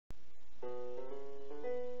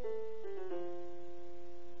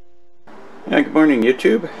Yeah, good morning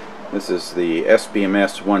YouTube. This is the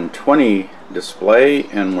SBMS 120 display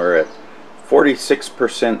and we're at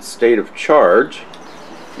 46% state of charge.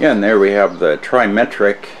 Yeah, and there we have the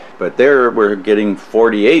TriMetric, but there we're getting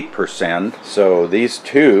 48%, so these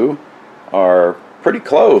two are pretty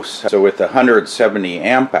close. So with 170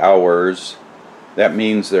 amp hours, that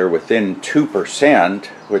means they're within 2%,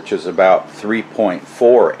 which is about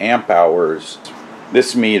 3.4 amp hours.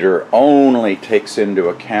 This meter only takes into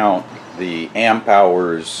account the amp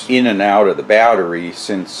hours in and out of the battery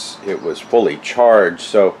since it was fully charged,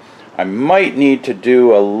 so I might need to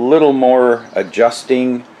do a little more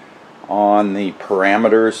adjusting on the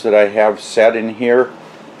parameters that I have set in here.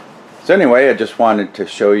 So anyway, I just wanted to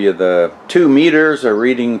show you the two meters are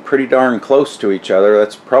reading pretty darn close to each other.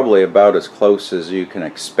 That's probably about as close as you can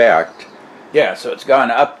expect. Yeah, so it's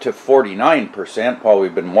gone up to 49% while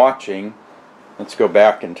we've been watching. Let's go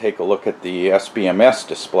back and take a look at the SBMS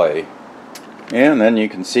display. And then you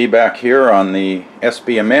can see back here on the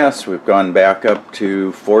SBMS we've gone back up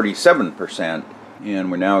to 47%. And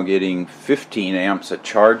we're now getting 15 amps of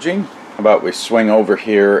charging. How about we swing over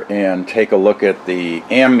here and take a look at the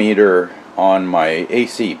ammeter on my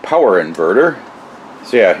AC power inverter.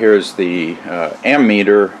 So yeah, here's the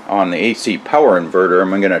ammeter on the AC power inverter.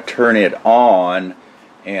 I'm going to turn it on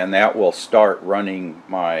and that will start running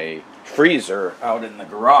my freezer out in the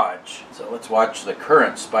garage. So let's watch the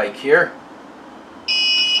current spike here.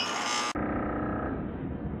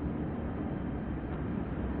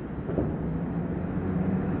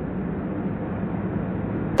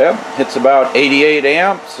 Yep, hits about 88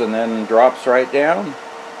 amps and then drops right down.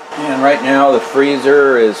 And right now the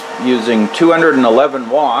freezer is using 211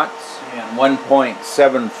 watts and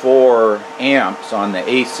 1.74 amps on the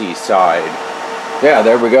AC side. Yeah,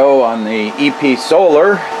 there we go on the EP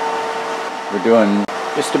solar. We're doing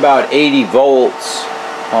just about 80 volts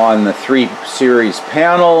on the 3 series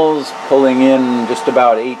panels, pulling in just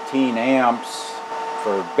about 18 amps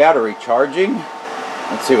for battery charging.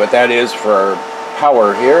 Let's see what that is for our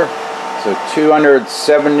power here. So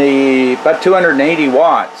 270, about 280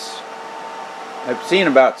 watts. I've seen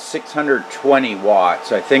about 620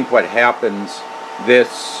 watts. I think what happens,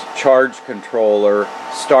 this charge controller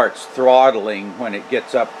starts throttling when it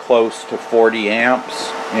gets up close to 40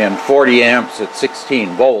 amps, and 40 amps at 16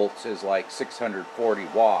 volts is like 640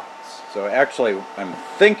 watts. So actually I'm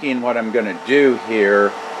thinking what I'm going to do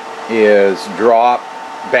here is drop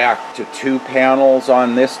back to 2 panels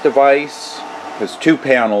on this device, because 2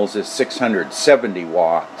 panels is 670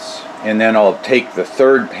 watts, and then I'll take the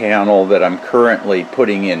 3rd panel that I'm currently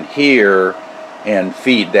putting in here and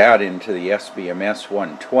feed that into the SBMS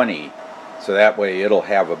 120, so that way it'll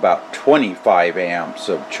have about 25 amps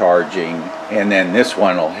of charging, and then this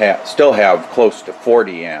one will still have close to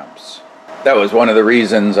 40 amps. That was one of the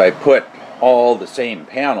reasons I put all the same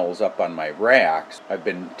panels up on my racks. I've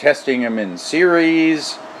been testing them in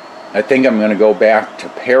series. I think I'm going to go back to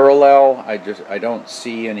parallel. I don't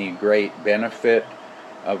see any great benefit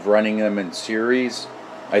of running them in series.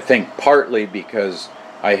 I think partly because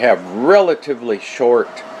I have relatively short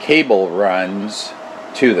cable runs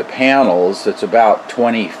to the panels. It's about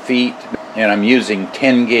 20 feet, and I'm using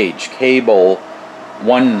 10 gauge cable,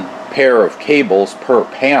 1 pair of cables per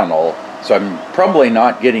panel, so I'm probably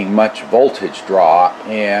not getting much voltage drop,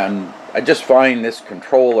 and I just find this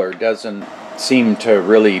controller doesn't seem to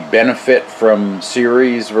really benefit from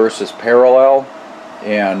series versus parallel.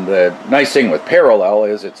 And the nice thing with parallel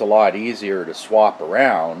is it's a lot easier to swap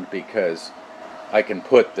around, because I can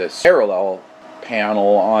put this parallel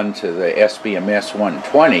panel onto the SBMS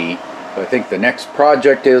 120. I think the next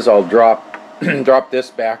project is I'll drop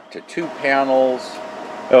this back to 2 panels.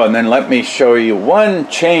 Oh, and then let me show you one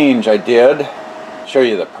change I did. Show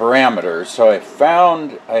you the parameters. So I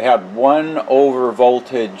found I had one over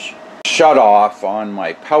voltage shut off on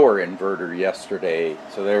my power inverter yesterday.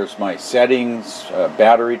 So there's my settings,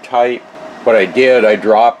 battery type. What I did, I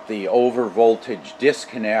dropped the over voltage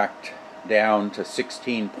disconnect down to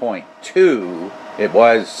 16.2. It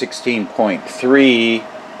was 16.3.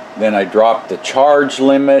 Then I dropped the charge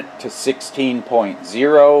limit to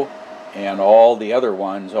 16.0, and all the other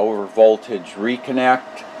ones, over voltage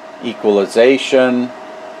reconnect, equalization,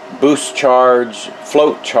 boost charge,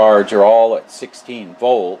 float charge, are all at 16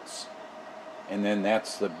 volts. And then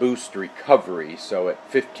that's the boost recovery. So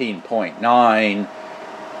at 15.9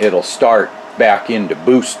 it'll start back into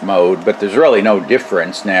boost mode, but there's really no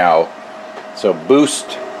difference now. So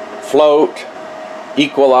boost, float,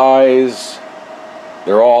 equalize,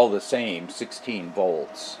 they're all the same, 16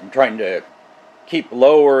 volts. I'm trying to keep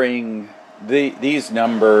lowering these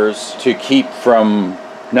numbers to keep from,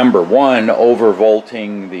 number one,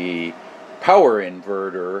 overvolting the power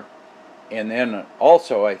inverter. And then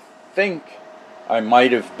also I think I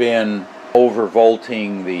might have been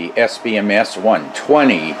overvolting the SBMS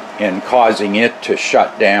 120 and causing it to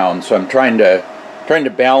shut down. So I'm trying to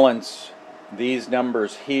balance these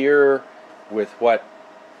numbers here with what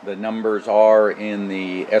the numbers are in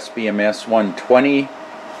the SBMS 120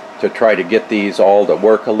 to try to get these all to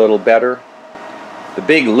work a little better. The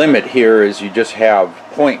big limit here is you just have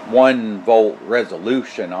 0.1 volt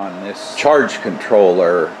resolution on this charge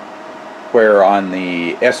controller, where on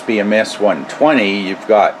the SBMS 120 you've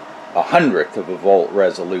got 1/100th of a volt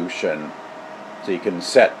resolution, so you can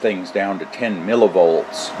set things down to 10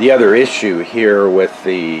 millivolts. The other issue here with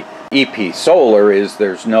the EP solar is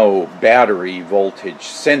there's no battery voltage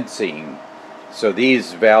sensing, so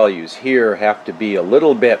these values here have to be a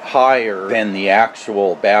little bit higher than the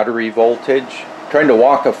actual battery voltage. Trying to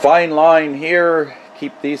walk a fine line here,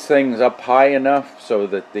 keep these things up high enough so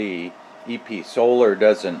that the EP solar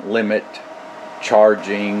doesn't limit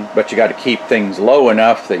charging, but you got to keep things low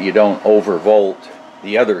enough that you don't overvolt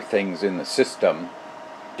the other things in the system.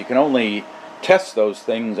 You can only test those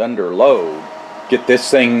things under load. Get this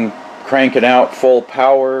thing cranking out full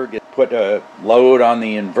power, put a load on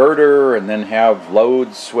the inverter, and then have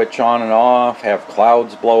loads switch on and off, have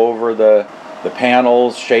clouds blow over the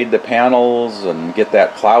panels, shade the panels, and get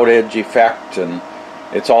that cloud edge effect. And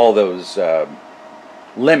it's all those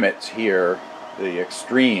limits here, the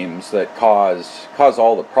extremes, that cause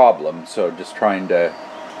all the problems. So just trying to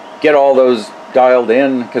get all those dialed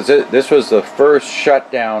in, because this was the first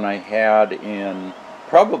shutdown I had in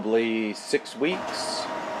probably 6 weeks.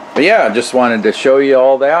 But yeah, I just wanted to show you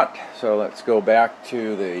all that. So let's go back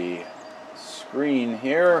to the screen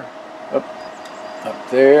here.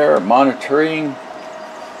 Up there, monitoring.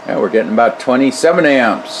 Yeah, we're getting about 27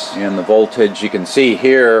 amps. And the voltage you can see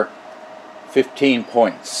here,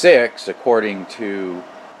 15.6 according to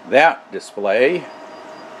that display.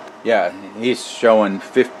 Yeah, he's showing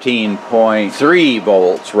 15.3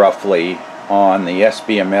 volts roughly on the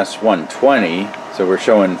SBMS 120. So we're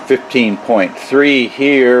showing 15.3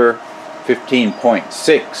 here,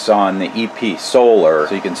 15.6 on the EP solar.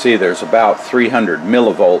 So you can see there's about 300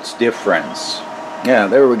 millivolts difference. Yeah,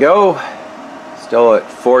 there we go. Still at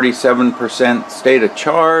 47% state of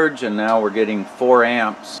charge, and now we're getting 4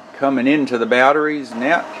 amps coming into the batteries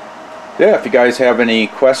net. Yeah, if you guys have any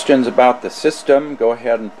questions about the system, go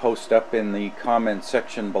ahead and post up in the comment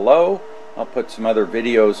section below. I'll put some other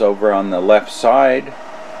videos over on the left side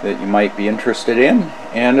that you might be interested in.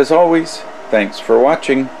 And as always, thanks for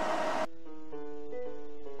watching.